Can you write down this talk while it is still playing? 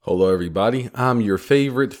Hello, everybody. I'm your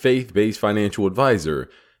favorite faith-based financial advisor,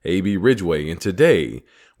 A.B. Ridgway, and today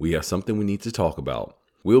we have something we need to talk about.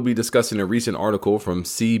 We'll be discussing a recent article from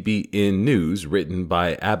CBN News written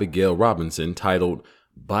by Abigail Robinson titled,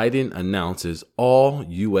 Biden Announces All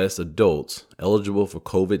U.S. Adults Eligible for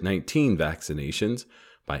COVID-19 Vaccinations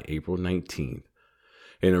by April 19th.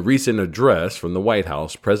 In a recent address from the White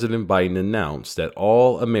House, President Biden announced that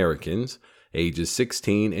all Americans ages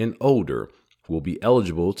 16 and older will be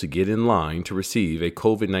eligible to get in line to receive a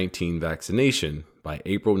COVID-19 vaccination by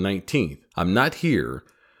April 19th. I'm not here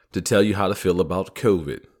to tell you how to feel about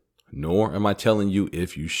COVID, nor am I telling you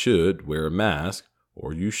if you should wear a mask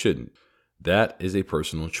or you shouldn't. That is a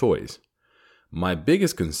personal choice. My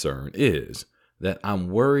biggest concern is that I'm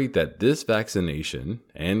worried that this vaccination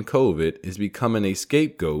and COVID is becoming a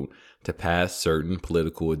scapegoat to pass certain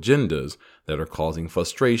political agendas that are causing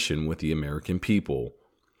frustration with the American people.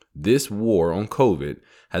 This war on COVID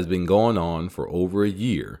has been going on for over a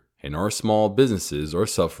year, and our small businesses are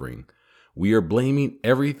suffering. We are blaming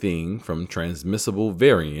everything from transmissible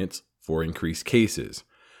variants for increased cases.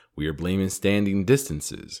 We are blaming standing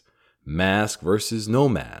distances, mask versus no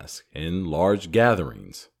mask, and large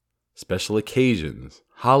gatherings, special occasions,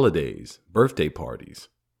 holidays, birthday parties.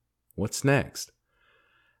 What's next?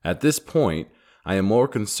 At this point, I am more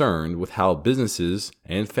concerned with how businesses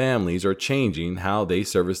and families are changing how they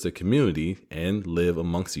service the community and live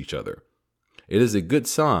amongst each other. It is a good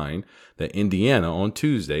sign that Indiana on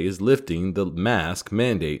Tuesday is lifting the mask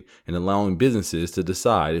mandate and allowing businesses to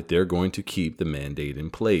decide if they're going to keep the mandate in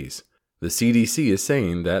place. The CDC is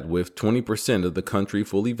saying that with 20% of the country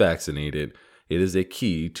fully vaccinated, it is a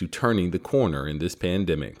key to turning the corner in this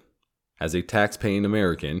pandemic. As a tax-paying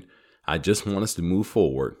American, I just want us to move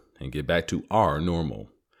forward and get back to our normal.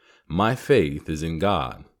 My faith is in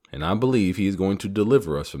God, and I believe He is going to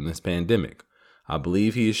deliver us from this pandemic. I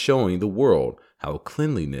believe He is showing the world how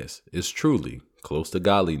cleanliness is truly close to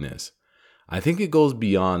godliness. I think it goes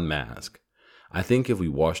beyond mask. I think if we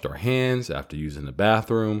washed our hands after using the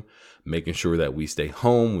bathroom, making sure that we stay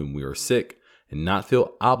home when we are sick, and not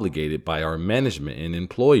feel obligated by our management and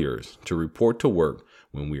employers to report to work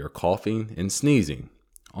when we are coughing and sneezing.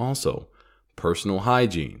 Also, personal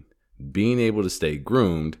hygiene. Being able to stay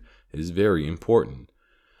groomed is very important.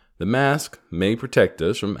 The mask may protect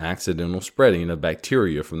us from accidental spreading of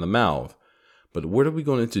bacteria from the mouth, but what are we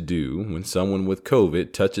going to do when someone with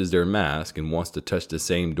COVID touches their mask and wants to touch the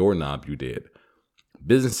same doorknob you did?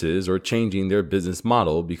 Businesses are changing their business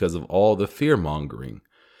model because of all the fear-mongering.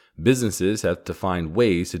 Businesses have to find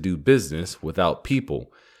ways to do business without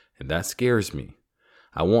people, and that scares me.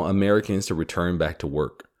 I want Americans to return back to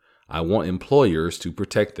work. I want employers to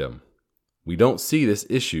protect them. We don't see this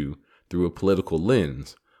issue through a political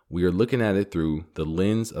lens. We are looking at it through the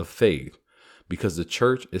lens of faith because the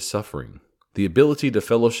church is suffering. The ability to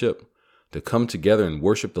fellowship, to come together and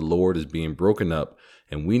worship the Lord is being broken up,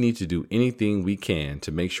 and we need to do anything we can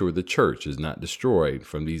to make sure the church is not destroyed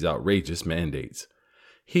from these outrageous mandates.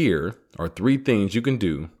 Here are 3 things you can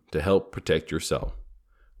do to help protect yourself.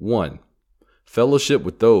 1. Fellowship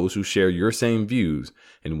with those who share your same views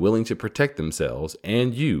and willing to protect themselves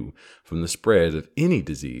and you from the spread of any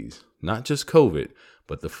disease, not just COVID,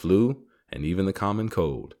 but the flu and even the common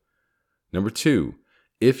cold. Number 2,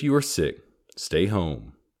 if you are sick, stay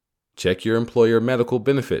home. Check your employer medical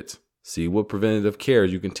benefits. See what preventative care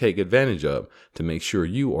you can take advantage of to make sure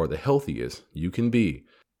you are the healthiest you can be.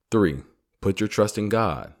 3, put your trust in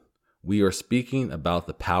God. We are speaking about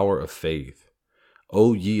the power of faith.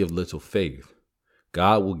 O ye of little faith.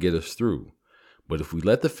 God will get us through. But if we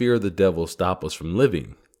let the fear of the devil stop us from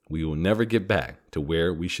living, we will never get back to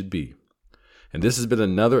where we should be. And this has been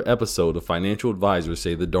another episode of Financial Advisors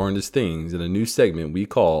Say the Darndest Things in a new segment we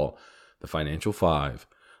call The Financial Five,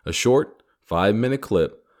 a short 5-minute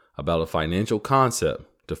clip about a financial concept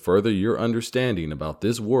to further your understanding about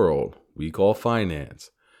this world we call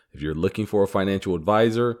finance. If you're looking for a financial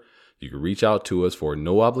advisor, you can reach out to us for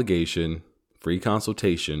no obligation, free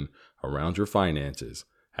consultation around your finances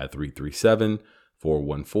at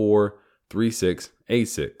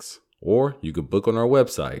 337-414-3686. Or you can book on our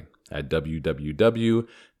website at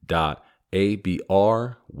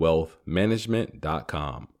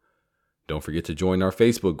www.abrwealthmanagement.com. Don't forget to join our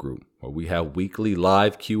Facebook group where we have weekly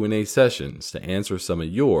live Q&A sessions to answer some of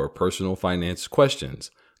your personal finance questions.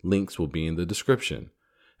 Links will be in the description.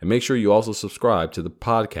 And make sure you also subscribe to the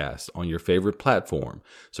podcast on your favorite platform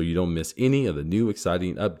so you don't miss any of the new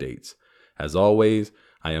exciting updates. As always,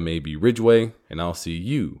 I am A.B. Ridgway, and I'll see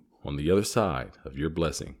you on the other side of your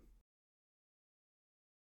blessing.